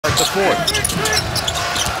start the fourth.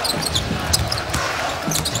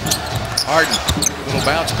 Harden, little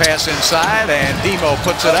bounce pass inside, and Demo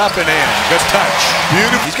puts it up and in. Good touch.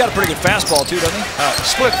 Beautiful. He's got a pretty good fastball too, doesn't he?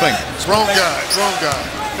 Split finger. Wrong guy. Wrong guy.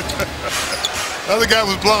 Other guy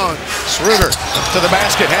was blonde. Schroeder to the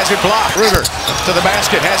basket, has it blocked. Schroeder to the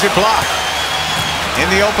basket, has it blocked. In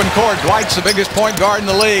the open court, Dwight's the biggest point guard in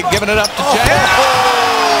the league, giving it up to James.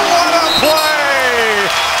 What a play!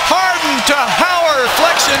 Harden to Howard,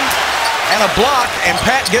 reflection, and a block, and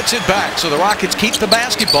Pat gets it back. So the Rockets keep the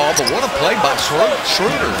basketball, but what a play by Schroeder.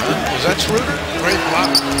 Was that Schroeder? Great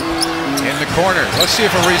block. In the corner. Let's see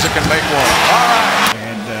if Ariza can make one. All right.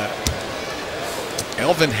 And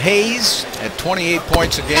Elvin Hayes at 28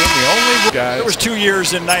 points a game. The only guy. There was 2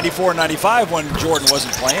 years in '94 and '95 when Jordan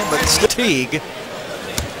wasn't playing, but it's fatigue.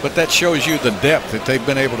 But that shows you the depth that they've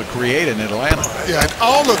been able to create in Atlanta. Yeah, and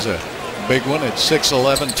all of a big one at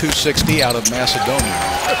 6'11", 260 out of Macedonia.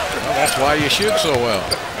 Well, that's why you shoot so well.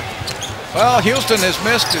 Well, Houston has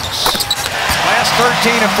missed its last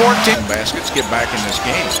 13 and 14 baskets. Get back in this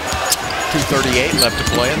game. 2:38 left to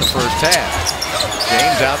play in the first half.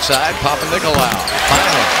 James outside, Papanikolaou.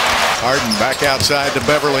 Finally, Harden back outside to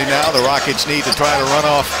Beverly now. The Rockets need to try to run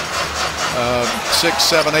off 6,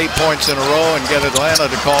 7, 8 points in a row and get Atlanta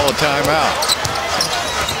to call a timeout.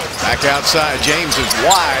 Back outside, James is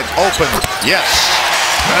wide open. Yes,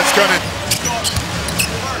 that's gonna.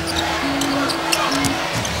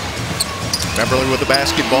 Beverly with the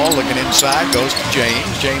basketball, looking inside, goes to James.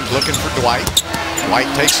 James looking for Dwight. Dwight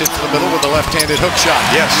takes it to the middle with a left-handed hook shot.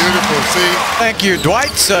 Yes. Beautiful, see? Thank you.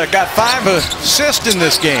 Dwight's got 5 assists in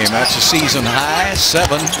this game. That's a season high.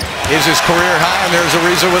 7 is his career high. And there's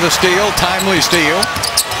Ariza with a steal, timely steal.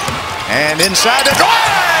 And inside the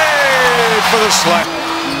Dwight for the slap.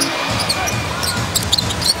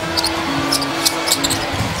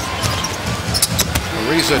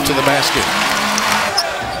 Ariza to the basket.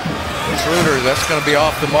 Schroeder, that's going to be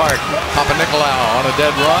off the mark. Papanikolaou on a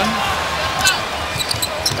dead run.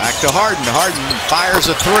 Back to Harden. Harden fires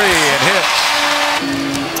a 3 and hits.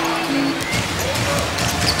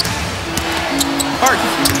 Harden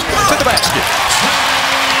to the basket.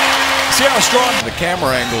 See how strong the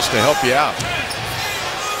camera angles to help you out.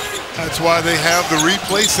 That's why they have the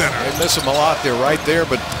replay center. They miss them a lot. They're right there,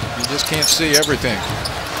 but you just can't see everything.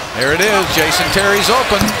 There it is. Jason Terry's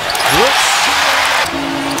open. Whoops.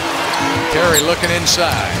 Terry looking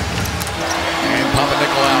inside. And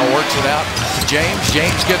Papanikolaou works it out to James.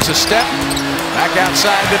 James gets a step. Back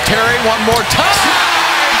outside to Terry one more time.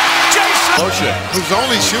 Jason! Who's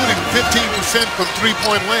only shooting 15% from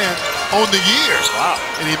three-point land on the year. Wow.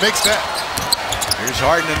 And he makes that. Here's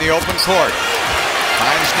Harden in the open court.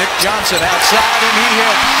 Finds Nick Johnson outside and he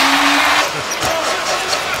hits.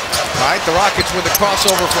 All right, the Rockets with the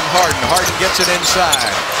crossover from Harden. Harden gets it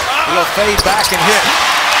inside. He'll fade back and hit.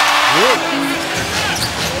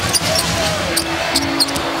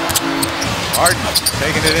 Harden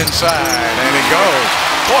taking it inside, and it goes.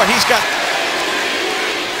 Boy, he's got...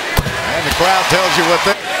 And the crowd tells you what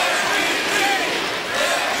they...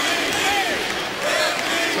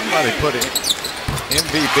 Somebody put in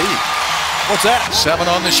MVP. What's that? 7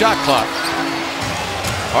 on the shot clock.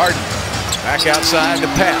 Harden back outside to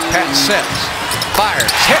Pat. Pat sets,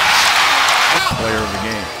 fires, hits. Player of the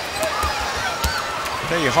game.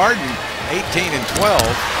 Tell you, Harden, 18 and 12.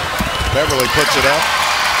 Beverly puts it up.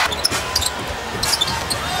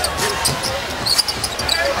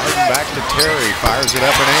 Harden back to Terry, fires it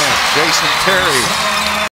up and in. Jason Terry